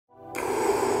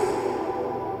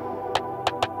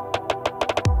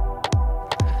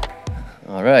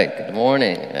All right, good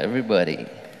morning, everybody.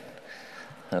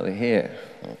 Are we here?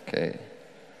 Okay,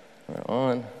 we're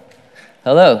on.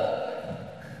 Hello.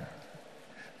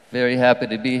 Very happy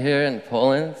to be here in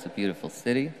Poland. It's a beautiful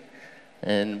city.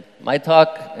 And my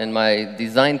talk and my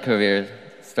design career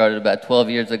started about 12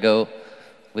 years ago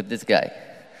with this guy.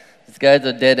 This guy's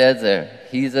Oded Ezer.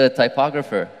 He's a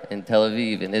typographer in Tel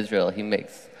Aviv, in Israel. He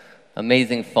makes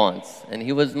amazing fonts. And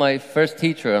he was my first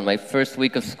teacher on my first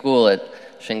week of school at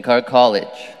Shankar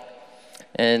College.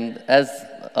 And as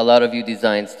a lot of you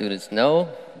design students know,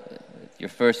 your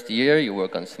first year, you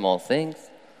work on small things.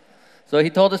 So he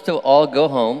told us to all go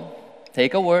home,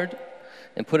 take a word,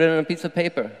 and put it on a piece of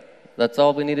paper. That's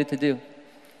all we needed to do.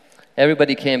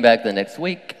 Everybody came back the next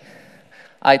week.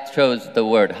 I chose the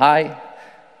word hi,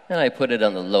 and I put it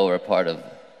on the lower part of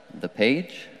the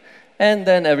page. And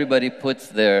then everybody puts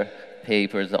their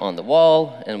papers on the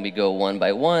wall, and we go one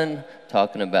by one,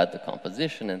 talking about the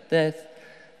composition and this.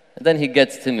 And then he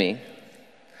gets to me,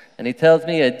 and he tells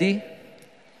me, Adi,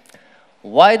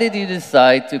 why did you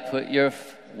decide to put your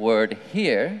word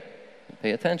here,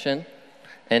 pay attention,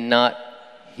 and not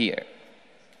here?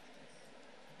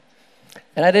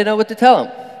 And I didn't know what to tell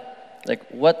him. Like,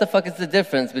 what the fuck is the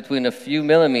difference between a few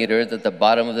millimeters at the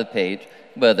bottom of the page,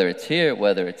 whether it's here,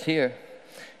 whether it's here?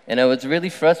 And I was really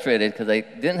frustrated because I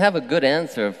didn't have a good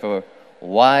answer for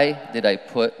why did I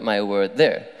put my word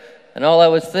there. And all I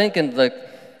was thinking, like,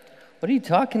 what are you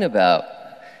talking about?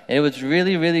 And it was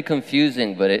really, really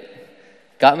confusing, but it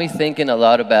got me thinking a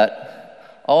lot about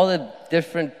all the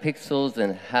different pixels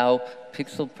and how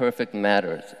pixel perfect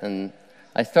matters. And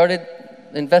I started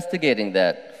investigating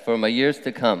that for my years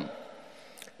to come.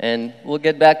 And we'll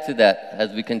get back to that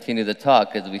as we continue the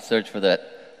talk, as we search for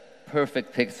that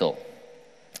perfect pixel.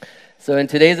 So in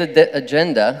today's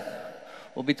agenda,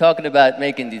 we'll be talking about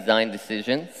making design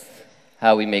decisions,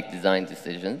 how we make design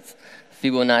decisions,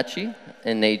 Fibonacci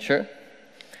in nature,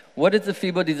 what is the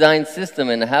FIBO design system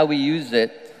and how we use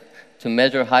it to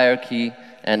measure hierarchy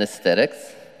and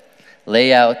aesthetics,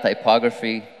 layout,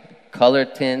 typography, color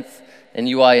tints, and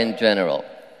UI in general.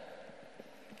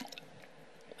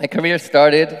 My career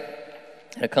started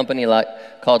at a company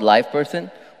called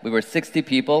LivePerson. We were 60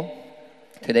 people.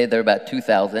 Today, they're about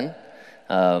 2,000.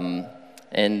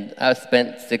 And I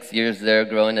spent 6 years there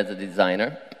growing as a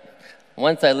designer.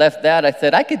 Once I left that, I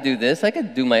said, I could do this. I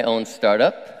could do my own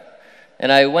startup.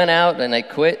 And I went out and I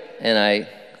quit, and I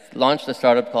launched a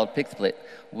startup called PixSplit,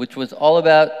 which was all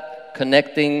about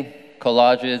connecting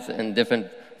collages and different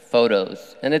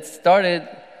photos. And it started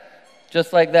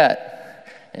just like that.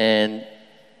 And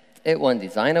it won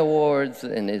design awards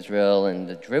in Israel and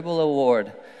the Dribble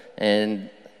Award. And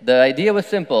the idea was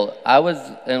simple. I was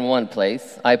in one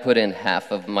place. I put in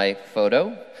half of my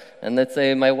photo. And let's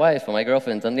say my wife or my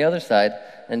girlfriend's on the other side,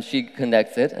 and she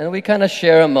connects it, and we kind of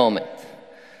share a moment.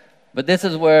 But this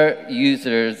is where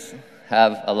users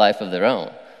have a life of their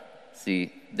own.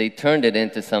 See, they turned it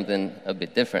into something a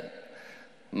bit different.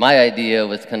 My idea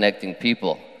was connecting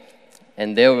people,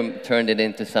 and they turned it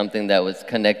into something that was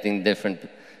connecting different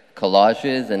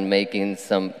collages and making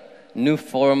some new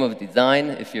form of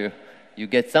design. If you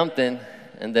get something,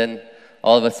 and then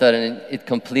all of a sudden it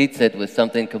completes it with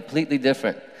something completely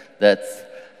different that's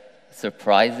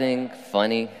surprising,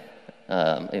 funny,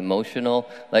 emotional.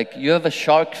 Like, you have a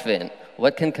shark fin.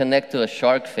 What can connect to a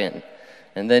shark fin?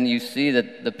 And then you see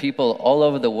that the people all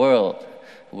over the world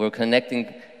were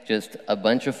connecting just a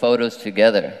bunch of photos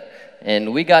together.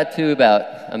 And we got to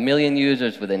about 1 million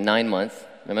users within 9 months.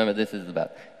 Remember, this is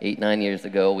about 8-9 years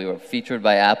ago. We were featured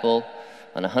by Apple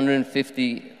on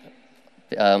 150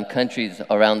 countries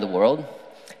around the world.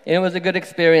 And it was a good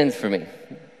experience for me.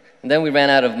 And then we ran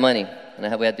out of money,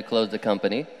 and we had to close the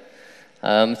company.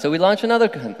 So we launched another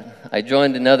company. I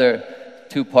joined another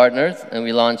 2 partners, and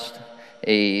we launched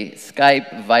a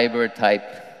Skype, Viber type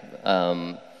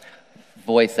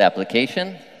voice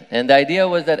application. And the idea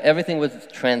was that everything was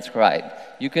transcribed.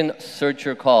 You can search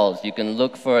your calls. You can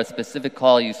look for a specific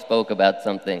call you spoke about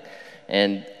something.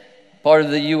 And part of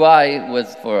the UI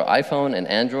was for iPhone and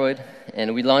Android.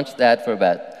 And we launched that for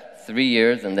about 3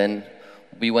 years, and then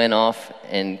we went off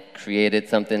and created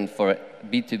something for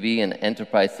B2B and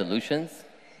enterprise solutions.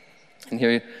 And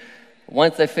here,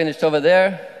 once I finished over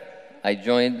there, I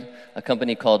joined a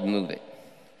company called Moovit.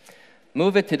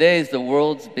 Moovit today is the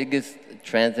world's biggest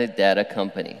transit data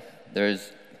company.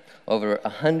 There's over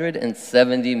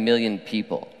 170 million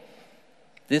people.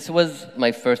 This was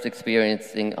my first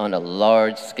experience on a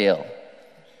large scale.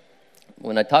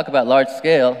 When I talk about large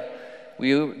scale,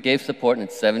 we gave support in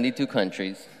 72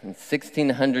 countries, in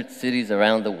 1,600 cities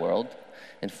around the world,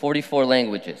 in 44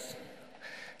 languages.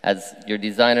 As your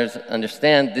designers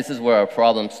understand, this is where our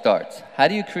problem starts. How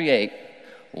do you create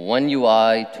one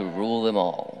UI to rule them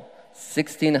all?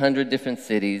 1,600 different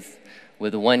cities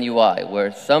with one UI,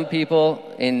 where some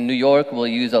people in New York will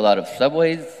use a lot of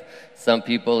subways, some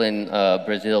people in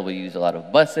Brazil will use a lot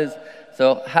of buses.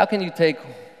 So how can you take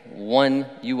one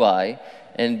UI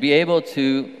and be able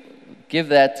to give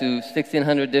that to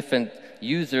 1,600 different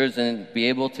users and be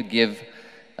able to give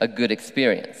a good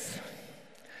experience?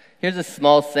 Here's a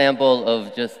small sample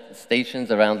of just stations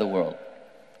around the world.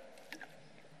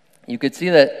 You could see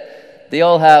that they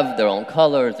all have their own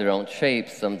colors, their own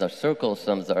shapes. Some are circles,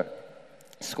 some are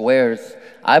squares.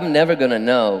 I'm never going to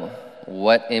know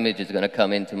what image is going to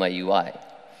come into my UI.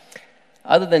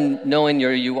 Other than knowing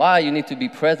your UI, you need to be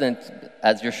present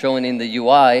as you're showing in the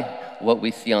UI what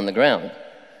we see on the ground.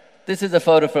 This is a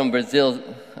photo from Brazil,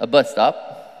 a bus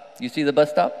stop. You see the bus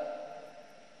stop?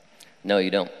 No, you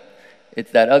don't.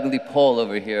 It's that ugly pole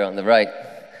over here on the right.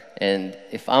 And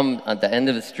if I'm at the end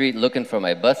of the street looking for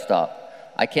my bus stop,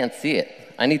 I can't see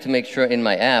it. I need to make sure in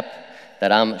my app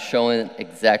that I'm showing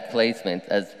exact placement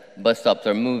as bus stops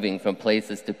are moving from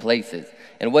places to places.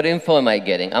 And what info am I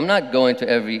getting? I'm not going to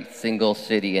every single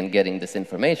city and getting this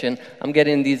information. I'm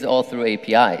getting these all through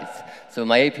APIs. So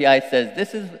my API says,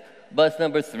 this is bus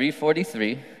number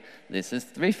 343, this is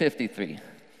 353.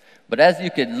 But as you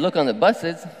could look on the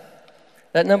buses,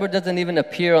 that number doesn't even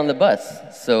appear on the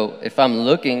bus. So if I'm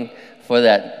looking for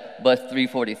that bus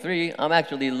 343, I'm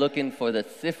actually looking for the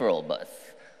Cifral bus.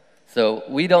 So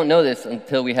we don't know this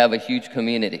until we have a huge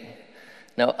community.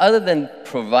 Now, other than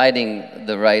providing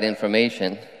the right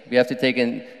information, we have to take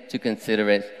into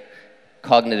consideration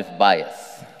cognitive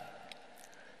bias.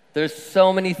 There's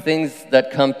so many things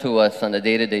that come to us on a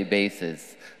day-to-day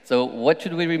basis. So what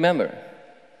should we remember?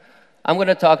 I'm going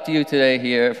to talk to you today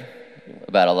here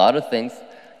about a lot of things.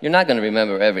 You're not going to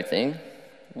remember everything.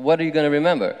 What are you going to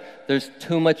remember? There's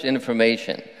too much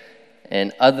information.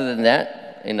 And other than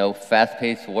that, in a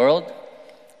fast-paced world,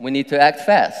 we need to act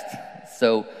fast.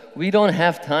 So we don't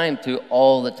have time to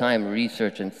all the time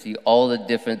research and see all the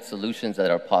different solutions that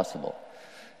are possible.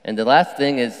 And the last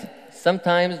thing is,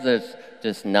 sometimes there's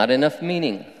just not enough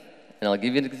meaning. And I'll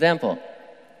give you an example.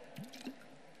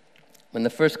 When the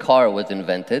first car was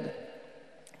invented,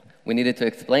 we needed to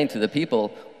explain to the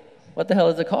people, what the hell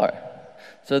is a car?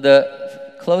 So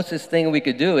the closest thing we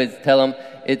could do is tell them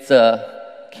it's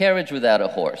a carriage without a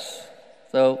horse.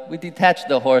 So we detach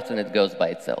the horse and it goes by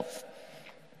itself.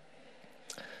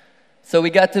 So we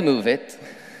got to Moovit.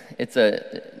 It's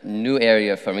a new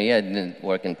area for me. I didn't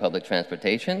work in public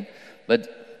transportation.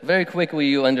 But very quickly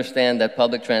you understand that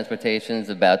public transportation is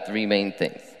about three main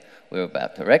things. We're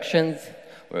about directions,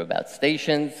 we're about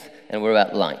stations, and we're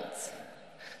about lines.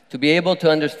 To be able to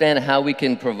understand how we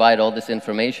can provide all this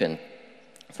information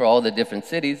for all the different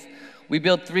cities, we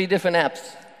built 3 different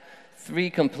apps, 3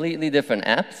 completely different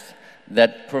apps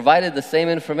that provided the same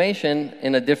information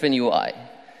in a different UI.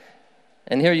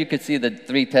 And here you could see the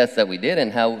 3 tests that we did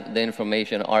and how the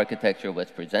information architecture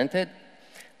was presented.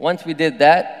 Once we did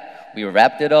that, we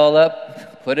wrapped it all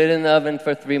up, put it in the oven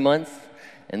for 3 months,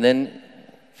 and then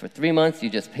for 3 months you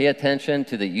just pay attention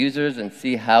to the users and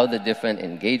see how the different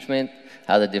engagement,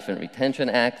 how the different retention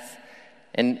acts.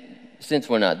 And since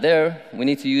we're not there, we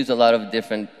need to use a lot of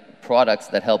different products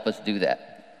that help us do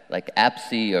that, like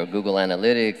Appsy or Google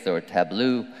Analytics or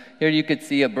Tableau. Here you could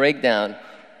see a breakdown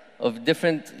of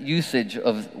different usage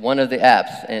of one of the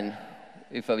apps. And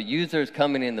if a user is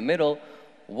coming in the middle,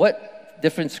 what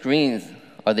different screens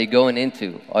are they going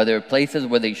into? Are there places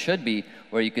where they should be,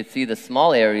 where you could see the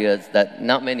small areas that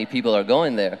not many people are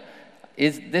going there?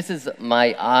 This is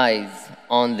my eyes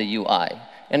on the UI.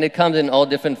 And it comes in all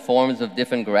different forms of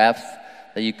different graphs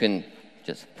that you can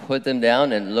just put them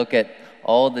down and look at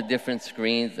all the different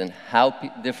screens and how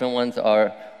different ones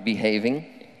are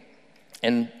behaving.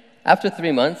 And after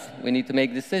 3 months, we need to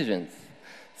make decisions.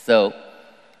 So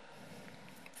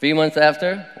 3 months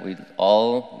after, we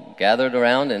all gathered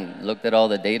around and looked at all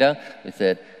the data. We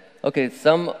said, okay,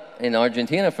 some in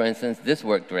Argentina, for instance, this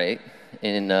worked great.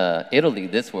 In Italy,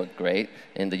 this worked great.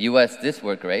 In the US, this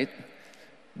worked great.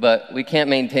 But we can't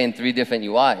maintain 3 different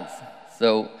UIs.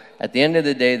 So at the end of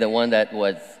the day, the one that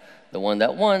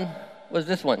won was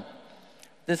this one.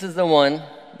 This is the one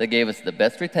that gave us the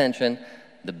best retention,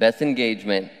 the best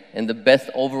engagement, and the best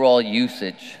overall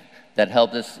usage that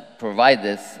helped us provide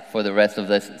this for the rest of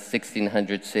the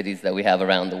 1,600 cities that we have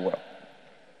around the world.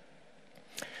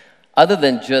 Other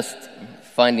than just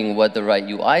finding what the right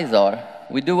UIs are,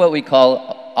 we do what we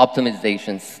call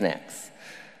optimization snacks.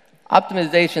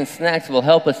 Optimization snacks will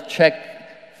help us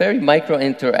check very micro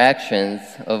interactions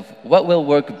of what will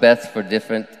work best for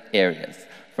different areas.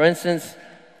 For instance,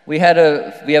 we have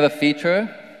a feature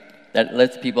that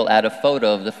lets people add a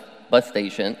photo of the bus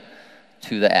station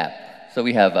to the app. So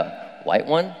we have a white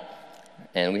one,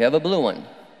 and we have a blue one.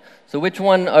 So which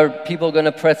one are people going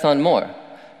to press on more?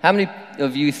 How many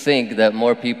of you think that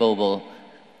more people will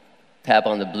tap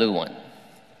on the blue one?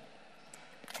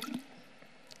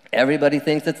 Everybody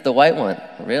thinks it's the white one.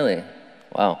 Really?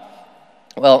 Wow.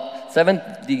 Well,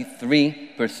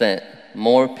 73%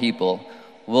 more people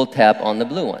will tap on the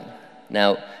blue one.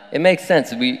 Now, it makes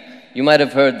sense. You might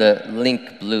have heard the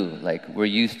link blue, like we're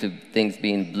used to things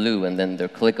being blue and then they're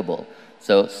clickable.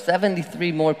 So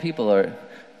 73 more people are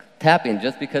tapping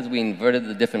just because we inverted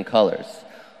the different colors.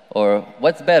 Or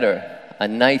what's better, a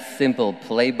nice simple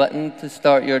play button to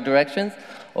start your directions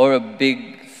or a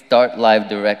big start live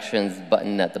directions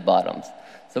button at the bottoms?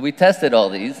 So we tested all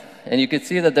these, and you can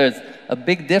see that there's a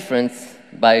big difference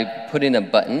by putting a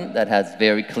button that has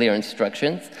very clear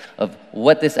instructions of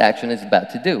what this action is about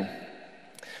to do.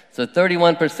 So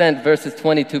 31% versus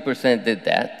 22% did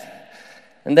that.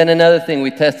 And then another thing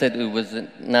we tested, it was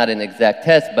not an exact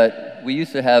test, but we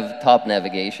used to have top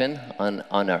navigation on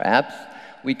our apps.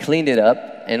 We cleaned it up,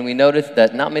 and we noticed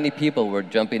that not many people were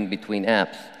jumping between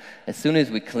apps. As soon as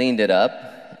we cleaned it up,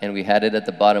 and we had it at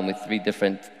the bottom with 3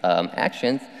 different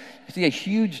actions, you see a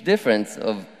huge difference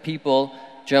of people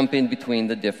jumping between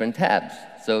the different tabs.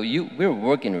 So we're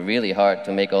working really hard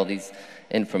to make all these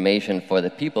information for the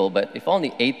people, but if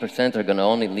only 8% are going to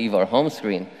only leave our home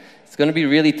screen, it's going to be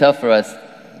really tough for us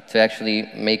to actually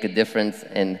make a difference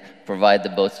and provide the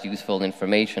most useful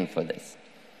information for this.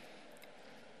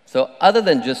 So other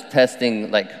than just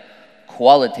testing like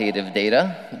qualitative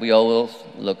data, we always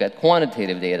look at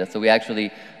quantitative data. So we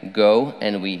actually go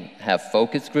and we have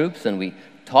focus groups and we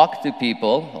talk to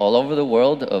people all over the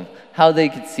world of how they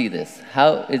could see this.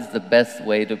 How is the best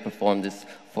way to perform this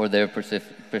for their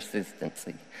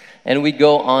persistency? And we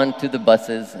go on to the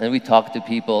buses and we talk to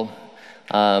people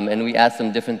and we ask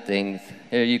them different things.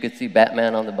 Here you can see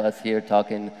Batman on the bus here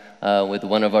talking with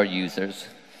one of our users.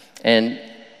 And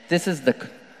this is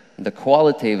the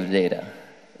qualitative data.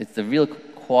 It's the real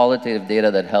qualitative data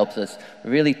that helps us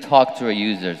really talk to our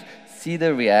users, see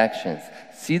their reactions,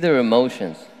 see their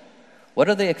emotions. What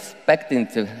are they expecting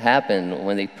to happen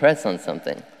when they press on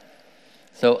something?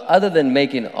 So other than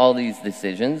making all these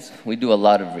decisions, we do a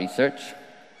lot of research.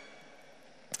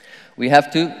 We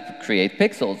have to create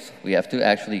pixels. We have to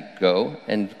actually go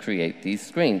and create these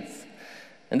screens.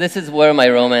 And this is where my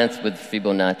romance with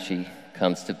Fibonacci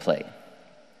comes to play.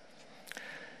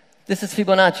 This is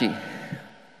Fibonacci.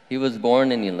 He was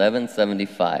born in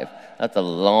 1175. That's a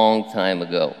long time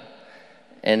ago.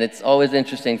 And it's always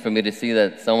interesting for me to see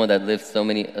that someone that lived so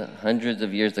many hundreds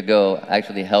of years ago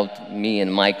actually helped me in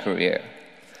my career.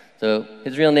 So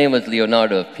his real name was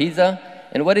Leonardo of Pisa,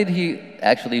 and what did he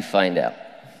actually find out?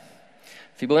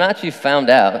 Fibonacci found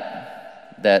out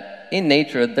that in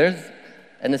nature there's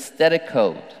an aesthetic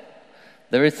code.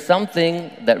 There is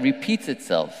something that repeats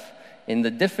itself in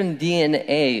the different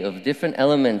DNA of different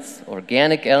elements,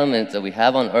 organic elements that we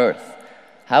have on Earth.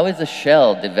 How is a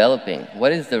shell developing?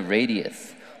 What is the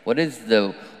radius? What is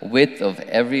the width of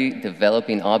every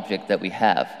developing object that we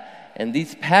have? And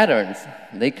these patterns,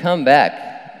 they come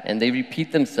back and they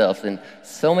repeat themselves in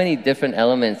so many different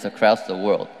elements across the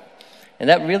world. And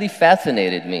that really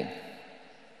fascinated me.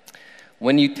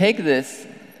 When you take this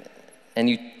and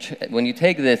you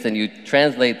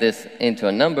translate this into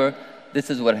a number, this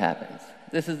is what happens.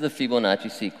 This is the Fibonacci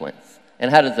sequence.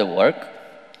 And how does it work?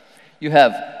 You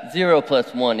have 0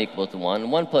 plus 1 equals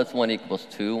 1, 1 plus 1 equals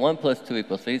 2, 1 plus 2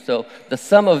 equals 3. So the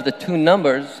sum of the two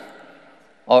numbers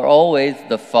are always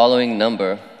the following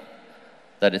number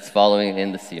that is following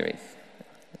in the series.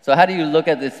 So how do you look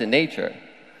at this in nature?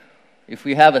 If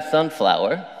we have a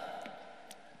sunflower,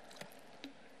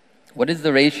 what is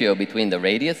the ratio between the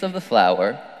radius of the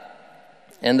flower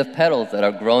and the petals that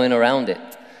are growing around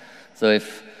it? So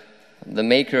if the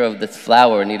maker of this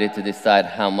flower needed to decide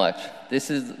how much, this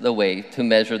is the way to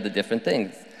measure the different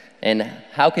things. And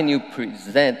how can you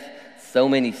present so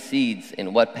many seeds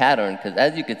in what pattern? Because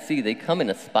as you can see, they come in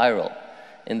a spiral.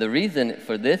 And the reason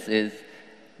for this is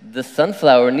the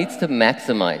sunflower needs to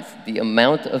maximize the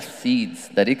amount of seeds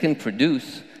that it can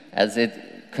produce as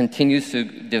it continues to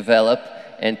develop.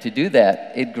 And to do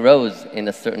that, it grows in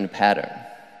a certain pattern.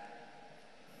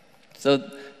 So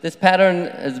this pattern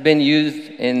has been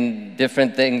used in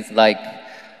different things like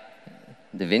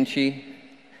Da Vinci,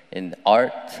 in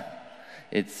art.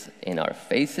 It's in our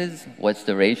faces. What's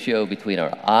the ratio between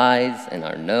our eyes and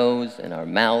our nose and our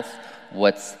mouth?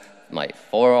 What's my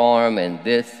forearm and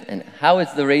this? And how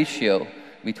is the ratio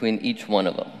between each one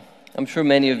of them? I'm sure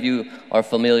many of you are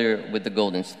familiar with the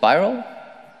golden spiral.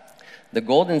 The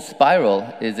golden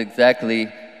spiral is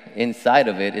exactly inside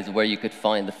of it is where you could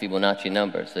find the Fibonacci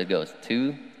number. So it goes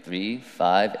 2, 3,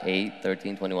 5, 8,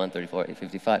 13, 21, 34,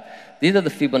 55. These are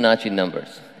the Fibonacci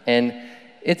numbers. And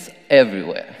it's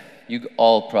everywhere. You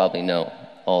all probably know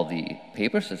all the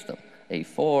paper system,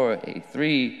 A4,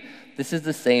 A3. This is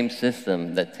the same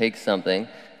system that takes something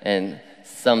and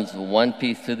sums one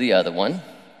piece to the other one,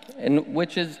 and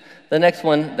which is the next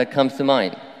one that comes to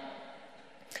mind.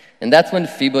 And that's when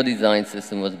FIBO design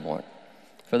system was born.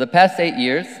 For the past 8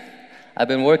 years, I've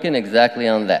been working exactly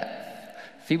on that.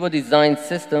 FIBO design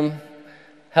system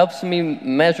helps me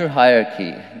measure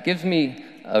hierarchy, gives me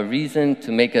a reason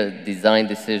to make a design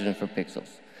decision for pixels.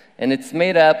 And it's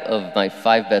made up of my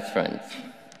 5 best friends.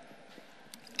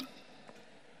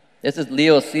 This is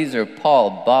Leo, Caesar,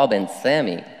 Paul, Bob, and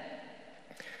Sammy.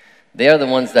 They are the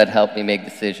ones that help me make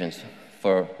decisions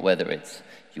for whether it's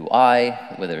UI,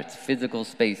 whether it's physical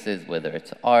spaces, whether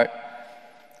it's art.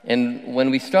 And when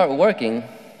we start working,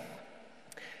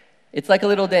 it's like a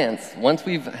little dance. Once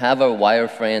we have our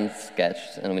wireframe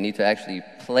sketched and we need to actually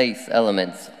place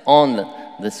elements on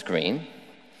the screen,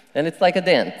 then it's like a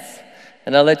dance.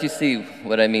 And I'll let you see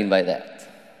what I mean by that.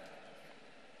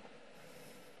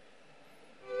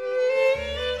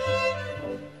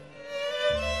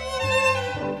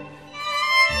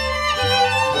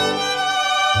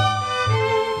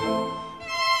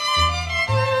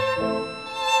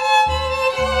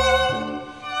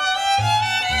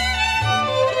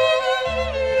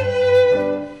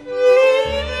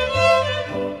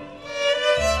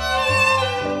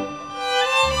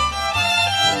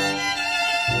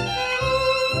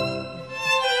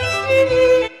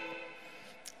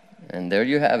 And there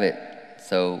you have it.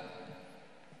 So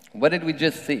what did we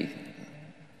just see?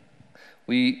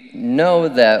 We know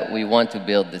that we want to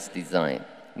build this design.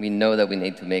 We know that we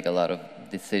need to make a lot of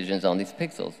decisions on these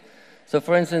pixels. So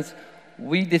for instance,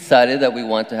 we decided that we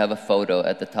want to have a photo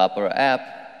at the top of our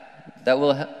app that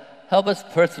will help us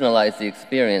personalize the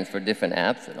experience for different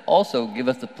apps and also give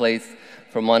us a place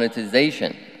for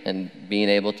monetization and being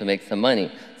able to make some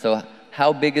money. So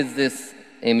how big is this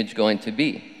image going to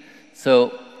be?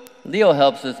 So Leo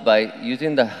helps us by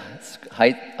using the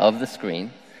height of the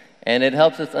screen, and it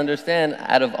helps us understand,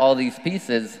 out of all these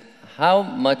pieces, how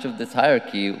much of this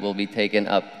hierarchy will be taken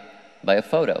up by a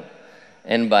photo.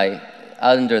 And by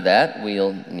under that,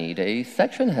 we'll need a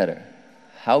section header.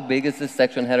 How big is this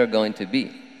section header going to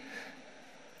be?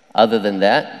 Other than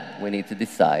that, we need to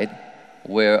decide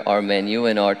where our menu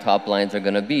and our top lines are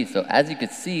going to be. So as you can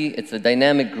see, it's a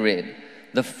dynamic grid.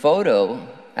 The photo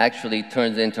actually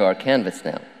turns into our canvas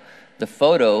now. The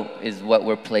photo is what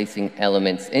we're placing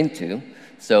elements into,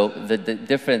 so the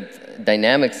different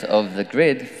dynamics of the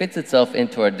grid fits itself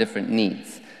into our different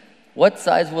needs. What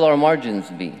size will our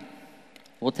margins be?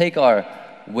 We'll take our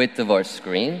width of our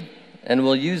screen, and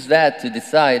we'll use that to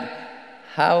decide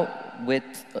how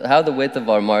the width of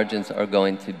our margins are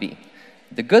going to be.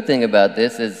 The good thing about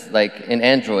this is, like in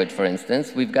Android, for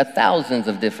instance, we've got thousands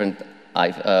of different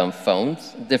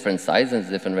phones, different sizes,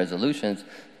 different resolutions.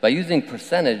 By using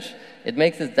percentage, it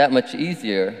makes it that much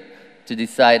easier to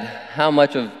decide how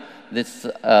much of this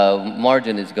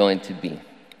margin is going to be.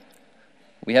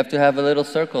 We have to have a little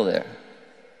circle there.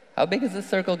 How big is this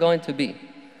circle going to be?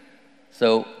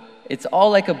 So it's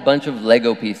all like a bunch of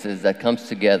Lego pieces that comes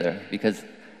together because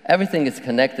everything is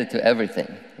connected to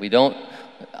everything. We don't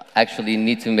actually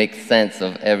need to make sense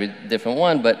of every different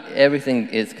one, but everything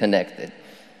is connected.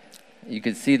 You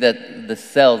can see that the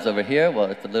cells over here, well,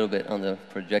 it's a little bit on the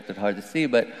projector, hard to see,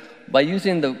 but by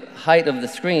using the height of the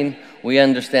screen, we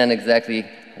understand exactly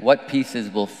what pieces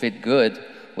will fit good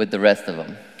with the rest of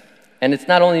them. And it's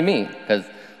not only me, because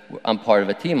I'm part of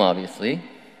a team, obviously.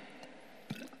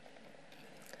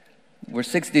 We're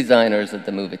 6 designers at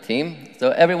the Moovit team,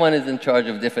 so everyone is in charge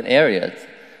of different areas.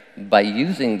 By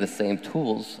using the same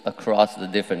tools across the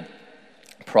different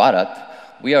product,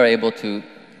 we are able to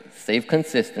save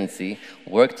consistency,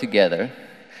 work together,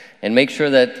 and make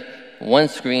sure that one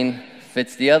screen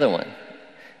fits the other one.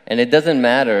 And it doesn't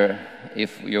matter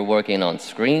if you're working on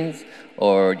screens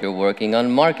or you're working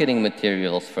on marketing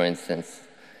materials, for instance.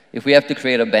 If we have to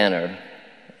create a banner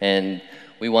and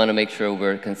we want to make sure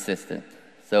we're consistent.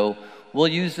 So we'll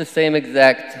use the same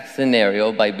exact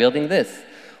scenario by building this.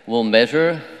 We'll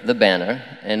measure the banner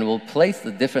and we'll place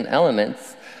the different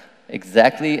elements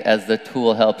exactly as the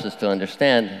tool helps us to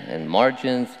understand, and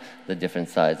margins, the different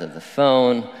size of the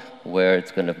phone, where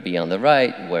it's going to be on the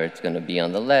right, where it's going to be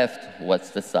on the left,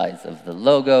 what's the size of the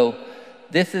logo.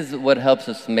 This is what helps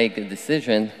us make a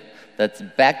decision that's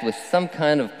backed with some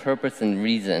kind of purpose and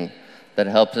reason that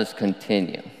helps us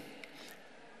continue.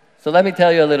 So let me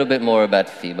tell you a little bit more about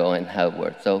FIBO and how it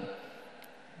works. So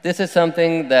this is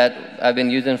something that I've been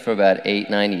using for about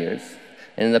 8-9 years.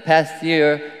 And in the past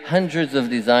year, hundreds of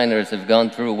designers have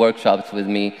gone through workshops with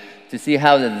me to see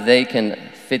how that they can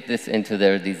fit this into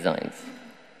their designs.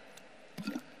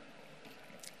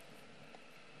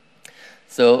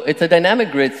 So it's a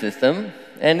dynamic grid system,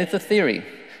 and it's a theory.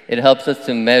 It helps us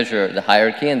to measure the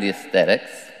hierarchy and the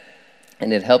aesthetics,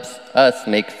 and it helps us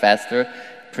make faster,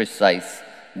 precise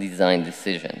design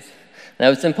decisions.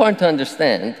 Now, it's important to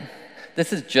understand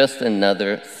this is just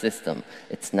another system.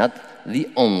 It's not the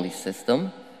only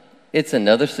system. It's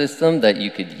another system that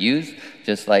you could use,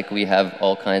 just like we have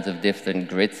all kinds of different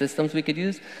grid systems we could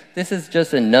use. This is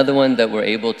just another one that we're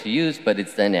able to use, but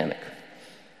it's dynamic.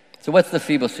 So what's the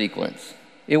FIBO sequence?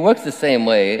 It works the same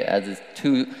way as its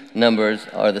two numbers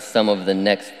are the sum of the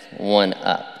next one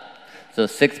up. So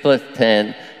 6 plus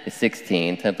 10 is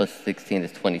 16, 10 plus 16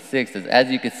 is 26. As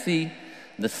you can see,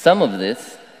 the sum of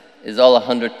this is all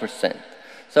 100%.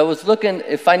 So I was looking,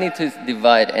 if I need to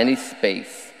divide any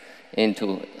space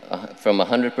into from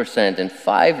 100% in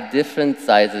 5 different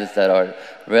sizes that are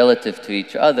relative to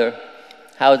each other,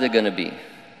 how is it going to be?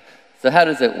 So how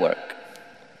does it work?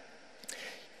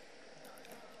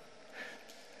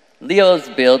 Leo's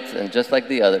built, and just like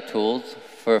the other tools,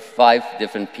 for 5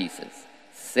 different pieces.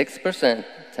 6%,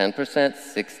 10%,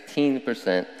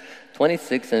 16%,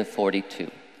 26, and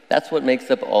 42. That's what makes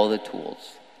up all the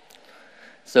tools.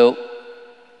 So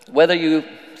whether you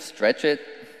stretch it,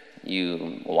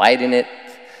 you widen it,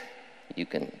 you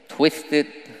can twist it,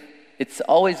 it's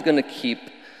always going to keep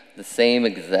the same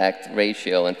exact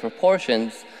ratio and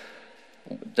proportions.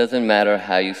 It doesn't matter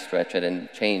how you stretch it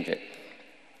and change it.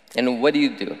 And what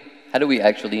do? How do we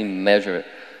actually measure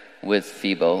with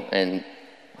FIBO, and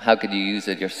how could you use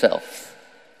it yourself?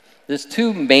 There's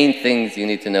 2 main things you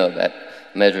need to know about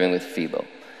measuring with FIBO.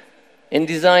 In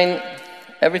design,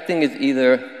 everything is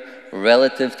either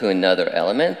relative to another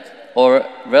element or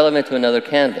relevant to another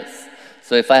canvas.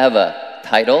 So if I have a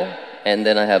title and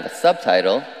then I have a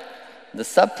subtitle, the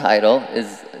subtitle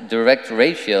is direct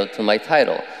ratio to my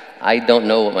title. I don't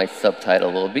know what my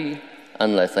subtitle will be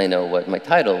unless I know what my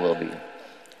title will be.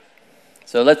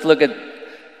 So let's look at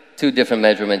 2 different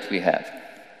measurements we have.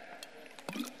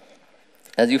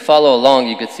 As you follow along,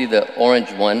 you can see the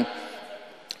orange one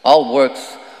all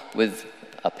works with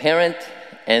a parent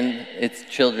and its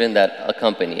children that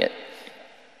accompany it.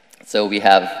 So we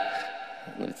have,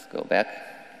 let's go back.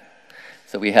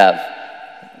 So we have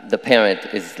the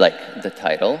parent is like the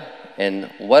title, and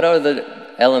what are the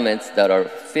elements that are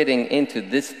fitting into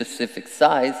this specific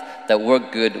size that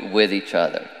work good with each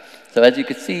other. So as you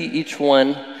can see, each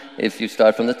one, if you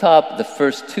start from the top, the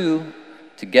first 2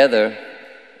 together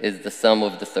is the sum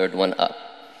of the third one up.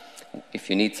 If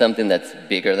you need something that's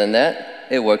bigger than that,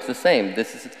 it works the same.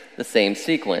 This is the same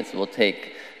sequence. We'll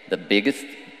take the biggest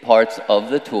parts of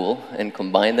the tool and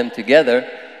combine them together,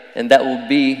 and that will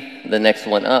be the next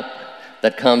one up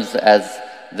that comes as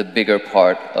the bigger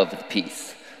part of the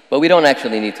piece. But we don't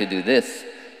actually need to do this.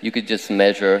 You could just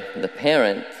measure the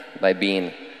parent by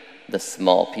being the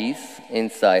small piece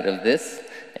inside of this,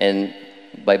 and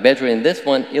by measuring this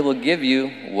one, it will give you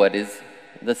what is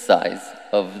the size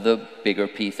of the bigger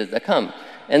pieces that come.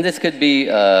 And this could be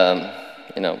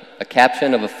a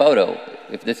caption of a photo.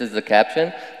 If this is the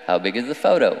caption, how big is the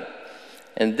photo?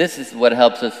 And this is what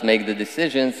helps us make the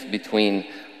decisions between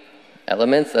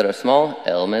elements that are small,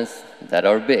 elements that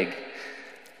are big.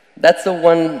 That's the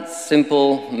one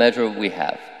simple measure we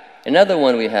have. Another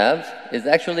one we have is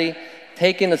actually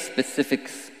taking a specific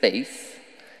space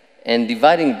and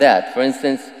dividing that. For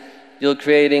instance, you're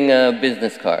creating a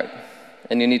business card,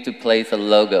 and you need to place a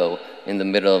logo in the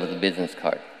middle of the business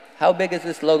card. How big is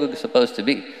this logo supposed to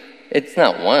be? It's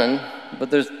not 1, but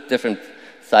there's different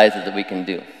sizes that we can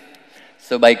do.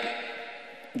 So by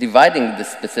dividing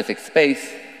this specific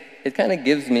space, it kind of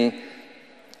gives me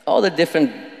all the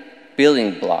different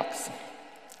building blocks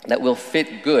that will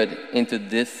fit good into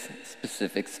this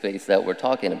specific space that we're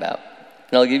talking about.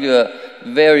 And I'll give you a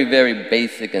very, very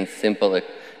basic and simple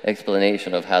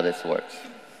explanation of how this works.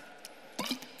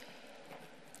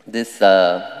 This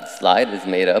slide is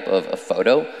made up of a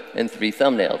photo and 3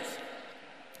 thumbnails.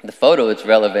 The photo is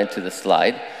relevant to the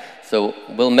slide, so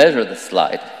we'll measure the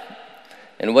slide.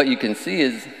 And what you can see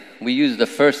is we use the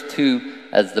first 2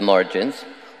 as the margins,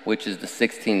 which is the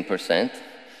 16%.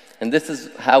 And this is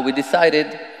how we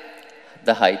decided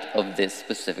the height of this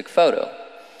specific photo.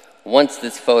 Once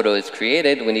this photo is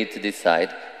created, we need to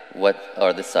decide what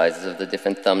are the sizes of the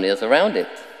different thumbnails around it.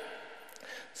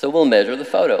 So we'll measure the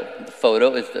photo. The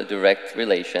photo is the direct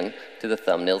relation to the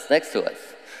thumbnails next to us.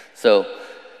 So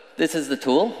this is the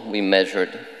tool. We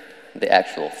measured the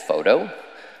actual photo.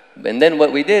 And then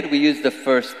what we did, we used the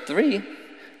first three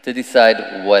to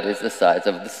decide what is the size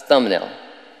of this thumbnail.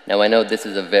 Now I know this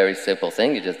is a very simple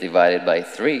thing. You just divide it by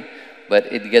 3.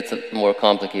 But it gets more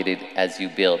complicated as you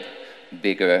build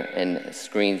bigger and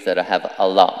screens that have a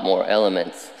lot more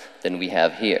elements than we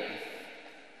have here.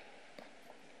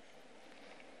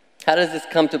 How does this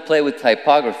come to play with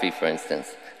typography, for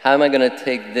instance? How am I going to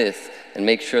take this and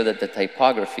make sure that the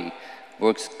typography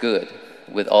works good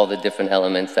with all the different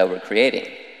elements that we're creating?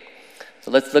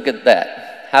 So let's look at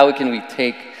that. How can we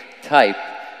take type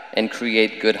and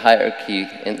create good hierarchy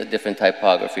in the different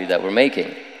typography that we're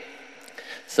making?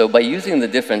 So by using the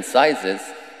different sizes,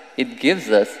 it gives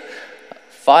us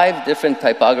 5 different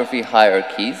typography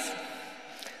hierarchies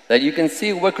that you can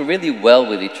see work really well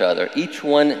with each other. Each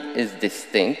one is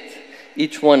distinct.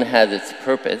 Each one has its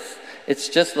purpose. It's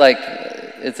just like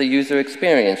it's a user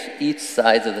experience. Each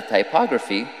size of the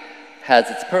typography has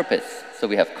its purpose. So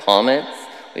we have comments,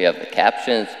 we have the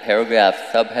captions, paragraphs,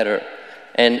 subheader,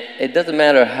 and it doesn't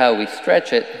matter how we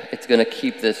stretch it, it's going to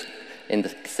keep this in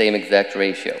the same exact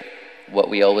ratio. What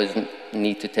we always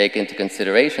need to take into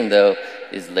consideration, though,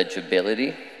 is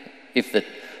legibility. If the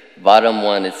bottom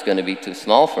one is going to be too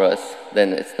small for us,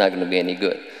 then it's not going to be any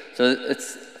good. So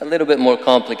it's a little bit more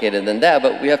complicated than that,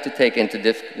 but we have to take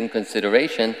into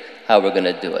consideration how we're going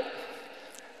to do it.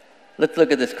 Let's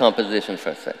look at this composition for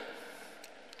a sec.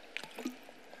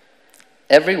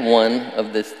 Every one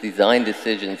of these design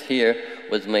decisions here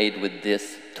was made with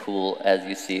this tool as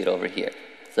you see it over here.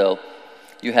 So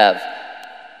you have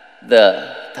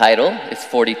the title is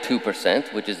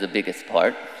 42%, which is the biggest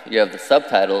part. You have the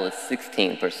subtitle is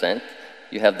 16%.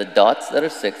 You have the dots that are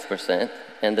 6%,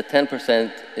 and the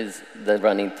 10% is the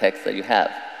running text that you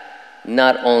have.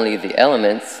 Not only the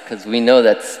elements, because we know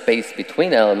that space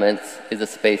between elements is a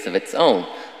space of its own.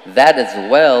 That as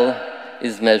well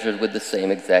is measured with the same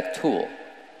exact tool.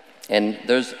 And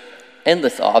there's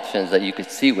endless options that you could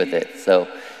see with it. So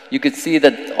you could see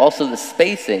that also the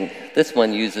spacing, this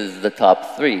one uses the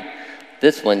top 3.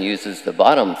 This one uses the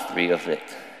bottom 3 of it.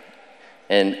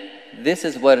 And this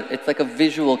is what, it's like a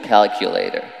visual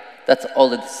calculator. That's all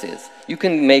this is. You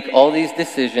can make all these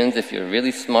decisions if you're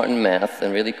really smart in math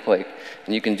and really quick,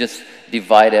 and you can just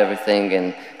divide everything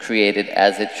and create it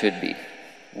as it should be.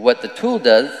 What the tool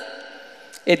does,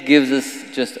 it gives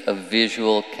us just a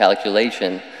visual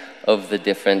calculation of the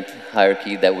different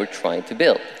hierarchy that we're trying to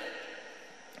build.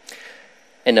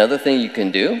 Another thing you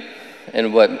can do,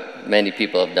 and what many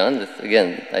people have done, this,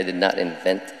 again, I did not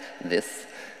invent this.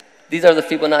 These are the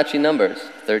Fibonacci numbers,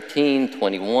 13,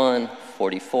 21,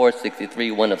 44,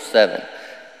 63, 1 of 7.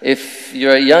 If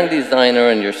you're a young designer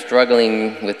and you're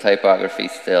struggling with typography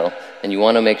still, and you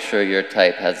want to make sure your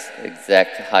type has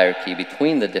exact hierarchy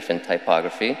between the different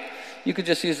typography, you could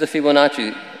just use the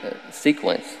Fibonacci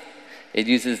sequence. It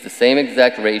uses the same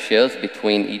exact ratios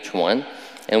between each one,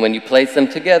 and when you place them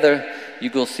together, you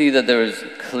will see that there is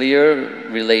clear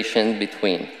relation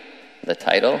between the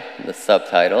title, the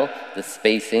subtitle, the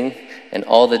spacing, and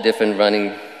all the different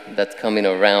running that's coming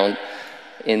around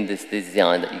in this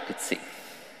design that you could see.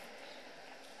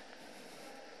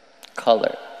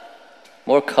 Color.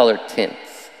 More color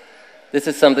tints. This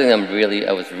is something I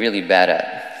was really bad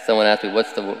at. Someone asked me,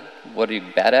 what are you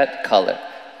bad at? Color.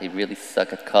 I really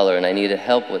suck at color, and I needed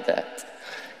help with that.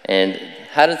 And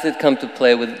how does it come to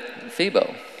play with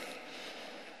FIBO?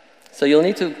 So you'll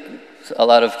need to, a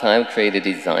lot of time, create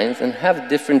designs and have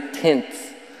different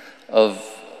tints of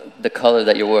the color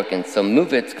that you're working. So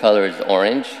Moovit's color is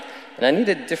orange, and I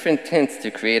needed different tints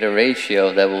to create a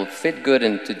ratio that will fit good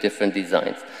into different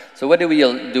designs. So what do we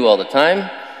do all the time?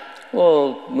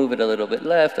 We'll move it a little bit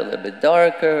left, a little bit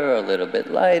darker, a little bit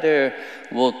lighter.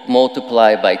 We'll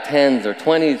multiply by 10s or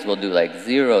 20s. We'll do like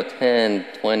 0, 10,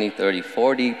 20, 30,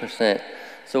 40%.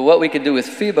 So what we could do with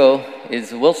FIBO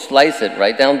is we'll slice it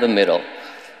right down the middle.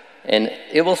 And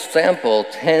it will sample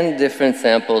 10 different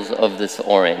samples of this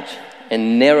orange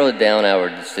and narrow down our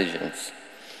decisions.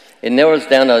 It narrows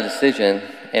down our decision,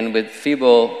 and with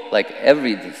FIBO, like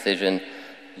every decision,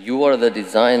 you are the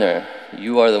designer.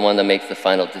 You are the one that makes the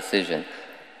final decision.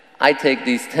 I take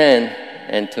these 10,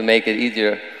 and to make it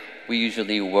easier, we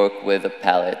usually work with a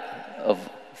palette of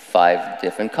 5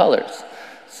 different colors.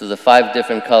 So the 5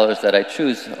 different colors that I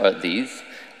choose are these,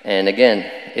 and again,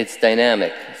 it's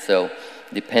dynamic. So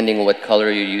depending on what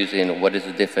color you're using, what is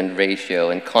the different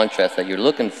ratio and contrast that you're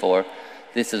looking for,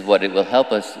 this is what it will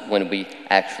help us when we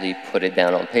actually put it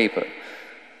down on paper.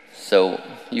 So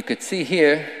you could see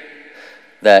here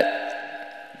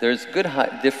that there's good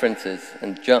differences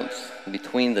and jumps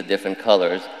between the different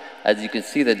colors, as you can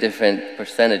see the different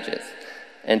percentages.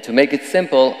 And to make it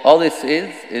simple, all this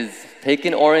is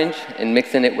taking orange and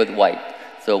mixing it with white.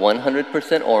 So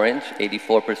 100% orange,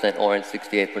 84% orange,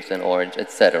 68% orange,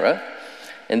 etc.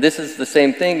 And this is the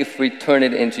same thing if we turn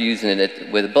it into using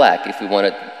it with black. If we want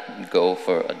to go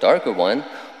for a darker one,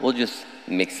 we'll just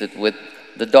mix it with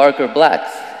the darker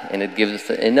blacks, and it gives us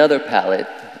another palette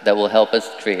that will help us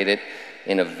create it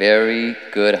in a very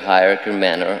good hierarchical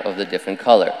manner of the different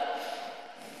color.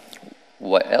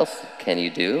 What else can you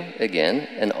do, again,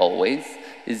 and always,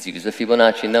 is use the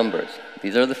Fibonacci numbers.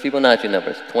 These are the Fibonacci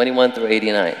numbers, 21 through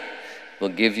 89. Will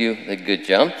give you the good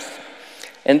jumps.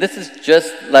 And this is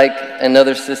just like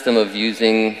another system of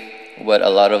using what a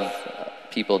lot of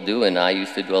people do, and I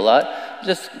used to do a lot,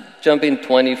 just jumping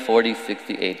 20, 40,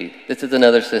 60, 80. This is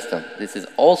another system. This is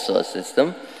also a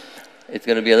system. It's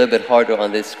going to be a little bit harder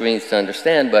on these screens to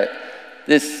understand, but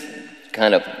this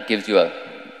kind of gives you a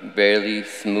very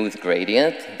smooth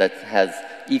gradient that has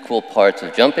equal parts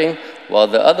of jumping, while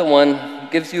the other one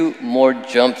gives you more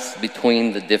jumps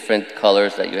between the different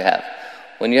colors that you have.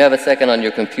 When you have a second on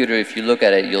your computer, if you look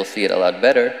at it, you'll see it a lot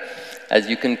better, as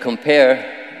you can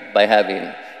compare by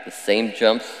having the same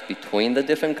jumps between the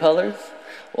different colors,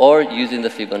 or using the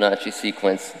Fibonacci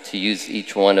sequence to use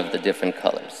each one of the different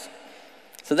colors.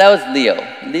 So that was Leo.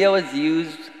 Leo is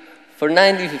used for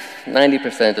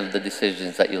 90% of the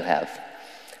decisions that you'll have.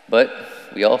 But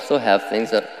we also have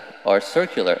things that are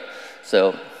circular.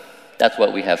 So that's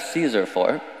what we have Caesar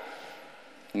for.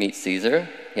 Meet Caesar.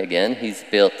 Again, he's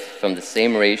built from the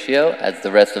same ratio as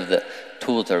the rest of the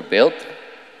tools are built.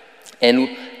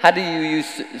 And how do you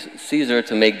use Caesar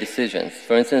to make decisions?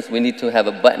 For instance, we need to have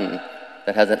a button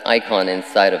that has an icon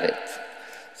inside of it.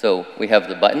 So we have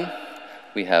the button,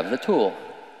 we have the tool.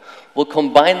 We'll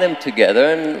combine them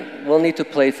together, and we'll need to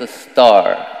place a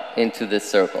star into this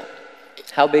circle.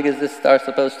 How big is this star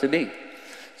supposed to be?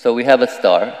 So we have a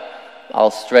star.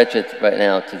 I'll stretch it right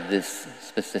now to this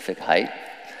specific height.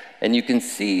 And you can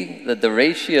see that the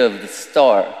ratio of the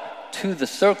star to the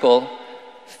circle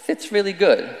fits really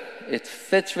good. It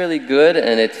fits really good,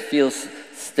 and it feels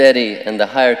steady, and the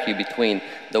hierarchy between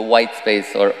the white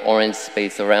space or orange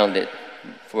space around it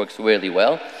works really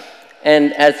well.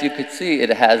 And as you could see, it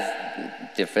has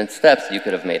different steps. You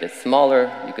could have made it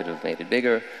smaller, you could have made it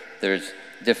bigger. There's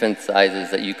different sizes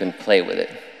that you can play with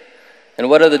it. And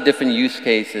what are the different use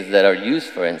cases that are used,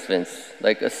 for instance?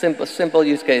 Like a simple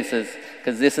use cases,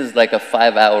 because this is like a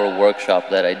 5-hour workshop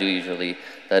that I do usually,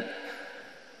 that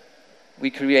we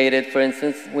created, for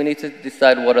instance, we need to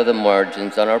decide what are the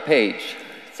margins on our page.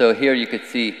 So here you could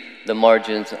see the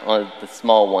margins on the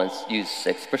small ones use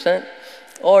 6%,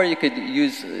 or you could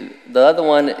use, the other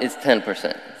one is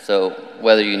 10%. So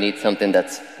whether you need something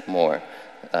that's more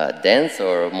dense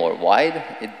or more wide,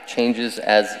 it changes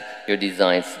as your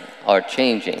designs are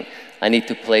changing. I need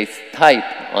to place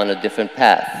type on a different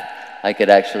path. I could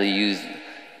actually use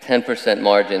 10%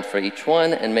 margin for each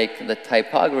one and make the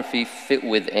typography fit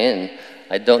within.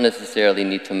 I don't necessarily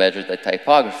need to measure the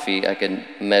typography. I can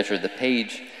measure the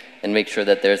page and make sure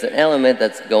that there's an element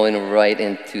that's going right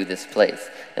into this place.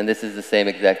 And this is the same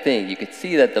exact thing. You could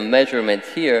see that the measurement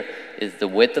here is the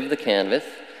width of the canvas,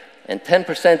 and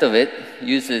 10% of it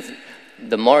uses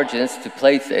the margins to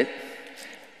place it,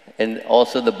 and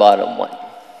also the bottom one.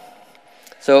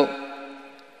 So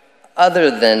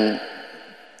other than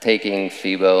taking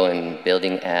FIBO and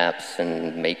building apps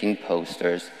and making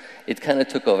posters, it kind of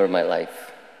took over my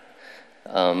life.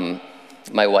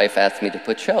 My wife asked me to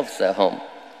put shelves at home.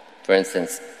 For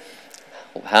instance,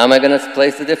 how am I going to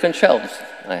place the different shelves?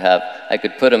 I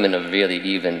could put them in a really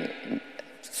even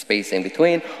space in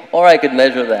between, or I could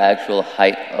measure the actual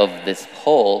height of this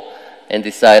pole and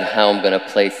decide how I'm going to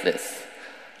place this.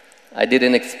 I did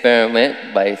an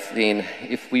experiment by seeing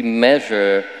if we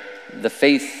measure the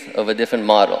face of a different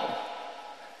model,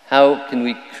 how can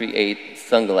we create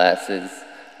sunglasses,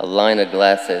 a line of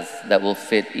glasses that will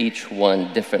fit each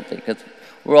one differently? Because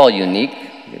we're all unique.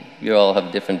 You all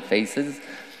have different faces.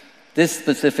 This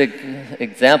specific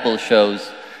example shows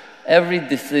every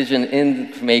decision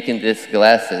in making these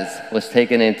glasses was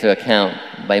taken into account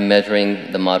by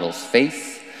measuring the model's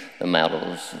face, the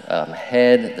model's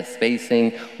head, the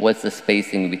spacing, what's the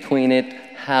spacing between it,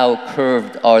 how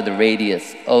curved are the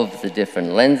radius of the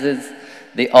different lenses.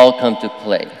 They all come to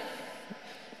play.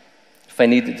 If I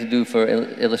needed to do for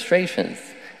illustrations,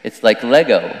 it's like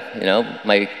Lego. You know,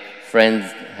 my friend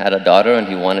had a daughter and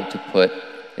he wanted to put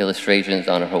illustrations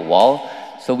on her wall.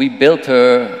 So we built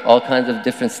her all kinds of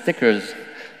different stickers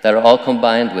that are all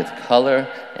combined with color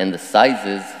and the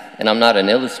sizes. And I'm not an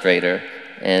illustrator,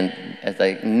 And as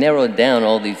I narrow down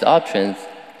all these options,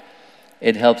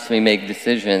 it helps me make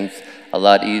decisions a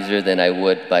lot easier than I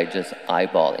would by just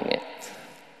eyeballing it.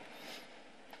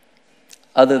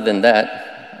 Other than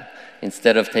that,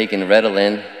 instead of taking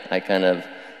Ritalin, I kind of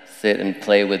sit and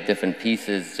play with different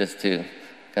pieces just to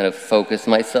kind of focus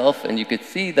myself. And you could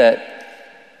see that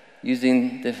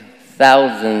using the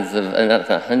thousands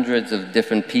of, hundreds of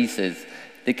different pieces,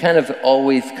 they kind of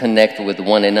always connect with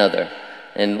one another.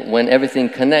 And when everything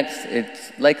connects,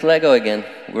 it's like Lego again.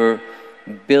 We're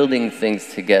building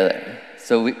things together.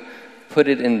 So we put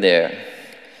it in there.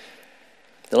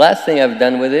 The last thing I've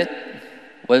done with it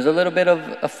was a little bit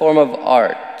of a form of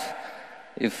art.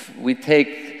 If we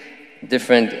take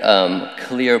different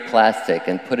clear plastic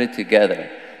and put it together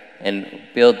and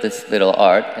build this little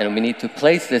art, and we need to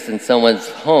place this in someone's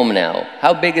home now,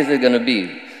 how big is it going to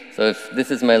be? So if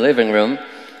this is my living room,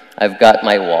 I've got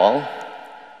my wall.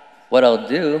 What I'll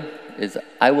do is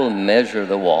I will measure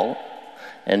the wall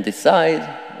and decide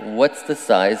what's the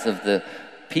size of the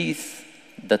piece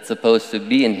that's supposed to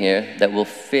be in here that will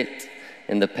fit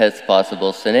in the best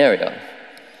possible scenario.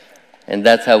 And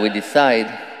that's how we decide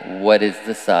what is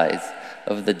the size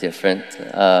of the different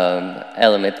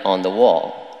element on the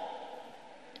wall.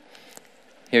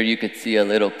 Here you could see a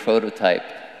little prototype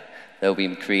that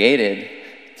we created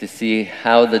to see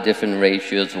how the different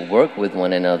ratios work with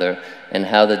one another and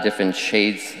how the different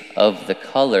shades of the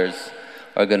colors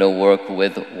are going to work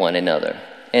with one another.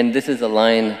 And this is a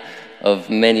line of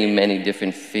many, many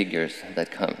different figures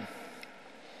that come.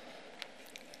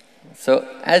 So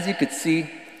as you could see,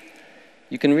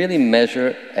 you can really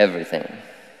measure everything.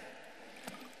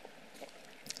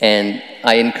 And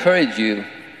I encourage you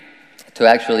to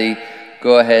actually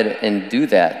go ahead and do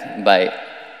that by,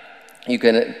 you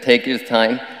can take your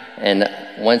time, and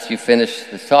once you finish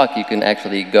this talk, you can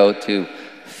actually go to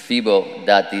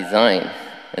FIBO.design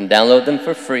and download them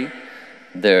for free.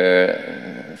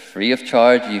 They're free of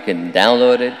charge. You can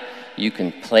download it, you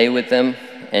can play with them,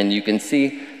 and you can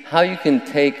see how you can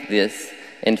take this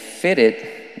and fit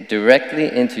it directly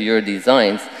into your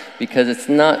designs, because it's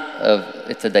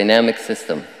a dynamic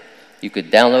system. You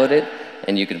could download it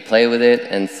and you can play with it,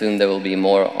 and soon there will be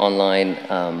more online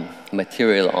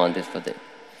material on this for it.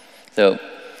 So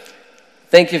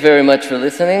thank you very much for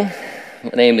listening.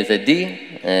 My name is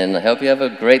Adi, and I hope you have a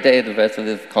great day at the rest of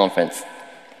this conference.